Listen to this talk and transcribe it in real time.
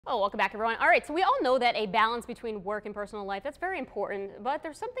Well, welcome back, everyone. All right, so we all know that a balance between work and personal life, that's very important, but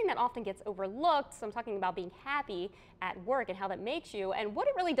there's something that often gets overlooked. So I'm talking about being happy at work and how that makes you and what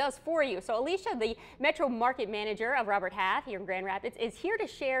it really does for you. So Alicia, the Metro Market Manager of Robert Half here in Grand Rapids, is here to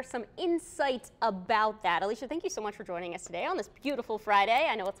share some insights about that. Alicia, thank you so much for joining us today on this beautiful Friday.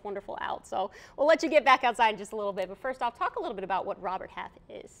 I know it's wonderful out, so we'll let you get back outside in just a little bit. But first off, talk a little bit about what Robert Half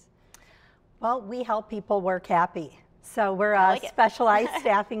is. Well, we help people work happy. So we're a specialized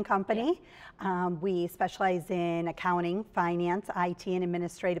staffing company. We specialize in accounting, finance, IT, and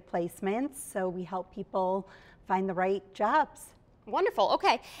administrative placements. So we help people find the right jobs. Wonderful.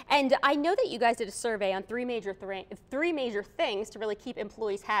 Okay. And I know that you guys did a survey on three major things to really keep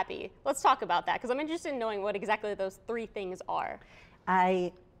employees happy. Let's talk about that, because I'm interested in knowing what exactly those three things are.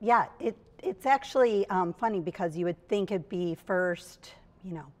 It's actually funny because you would think it'd be first,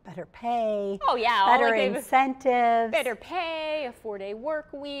 you know, better pay, better incentives. Better pay, a 4-day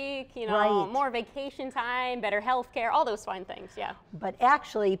work week, you know, right. More vacation time, better health care, all those fine things, yeah. But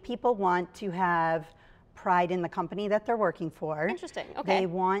actually, people want to have pride in the company that they're working for. Interesting, okay. They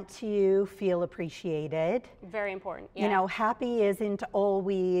want to feel appreciated. Very important, yeah. You know, happy doesn't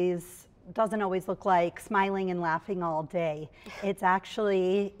always look like smiling and laughing all day. It's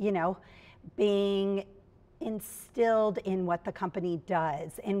actually, you know, being instilled in what the company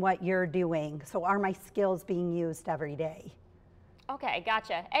does and what you're doing. So are my skills being used every day? Okay,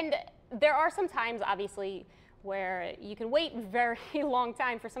 gotcha. And there are some times, obviously, where you can wait a very long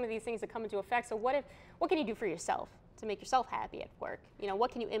time for some of these things to come into effect. So what can you do for yourself to make yourself happy at work? You know,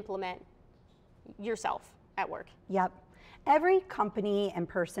 what can you implement yourself at work? Yep. Every company and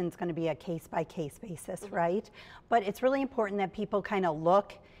person is going to be a case-by-case basis, right? But it's really important that people kind of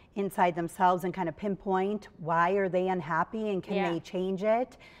look inside themselves and kind of pinpoint why are they unhappy and can they change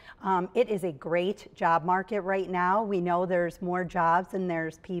it. It is a great job market right now. We know there's more jobs than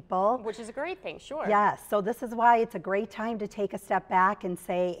there's people. Which is a great thing, sure. Yes, so this is why it's a great time to take a step back and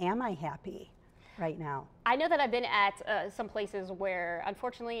say, am I happy right now? I know that I've been at some places where,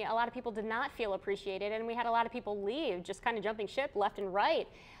 unfortunately, a lot of people did not feel appreciated, and we had a lot of people leave, just kind of jumping ship left and right.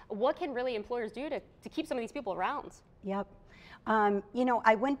 What can really employers do to keep some of these people around? Yep. You know,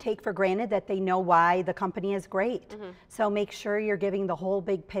 I wouldn't take for granted that they know why the company is great. So make sure you're giving the whole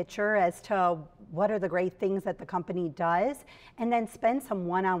big picture as to what are the great things that the company does, and then spend some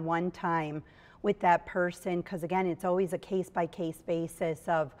one-on-one time with that person, because again, it's always a case-by-case basis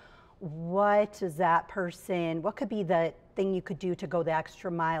of what could be the thing you could do to go the extra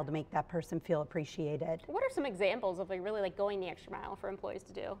mile to make that person feel appreciated. What are some examples of really going the extra mile for employees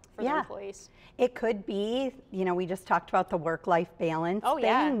to do for their employees? It could be, you know, we just talked about the work-life balance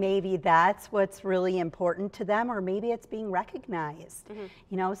thing. Maybe that's what's really important to them, or maybe it's being recognized.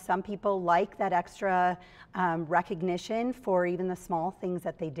 You know, some people like that extra recognition for even the small things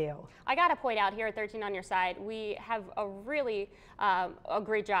that they do. I got to point out here at 13 on Your Side, we have a really a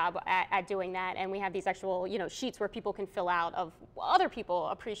great job at doing that, and we have these actual, you know, sheets where people can fill out of other people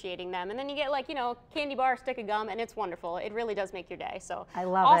appreciating them, and then you get, like, you know, candy bar, stick of gum, and it's wonderful. It really does make your day. So I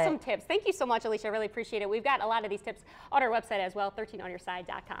love it. Awesome tips. Thank you so much, Alicia. I really appreciate it. We've got a lot of these tips on our website as well,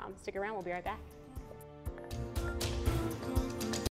 13onyourside.com. Stick around. We'll be right back.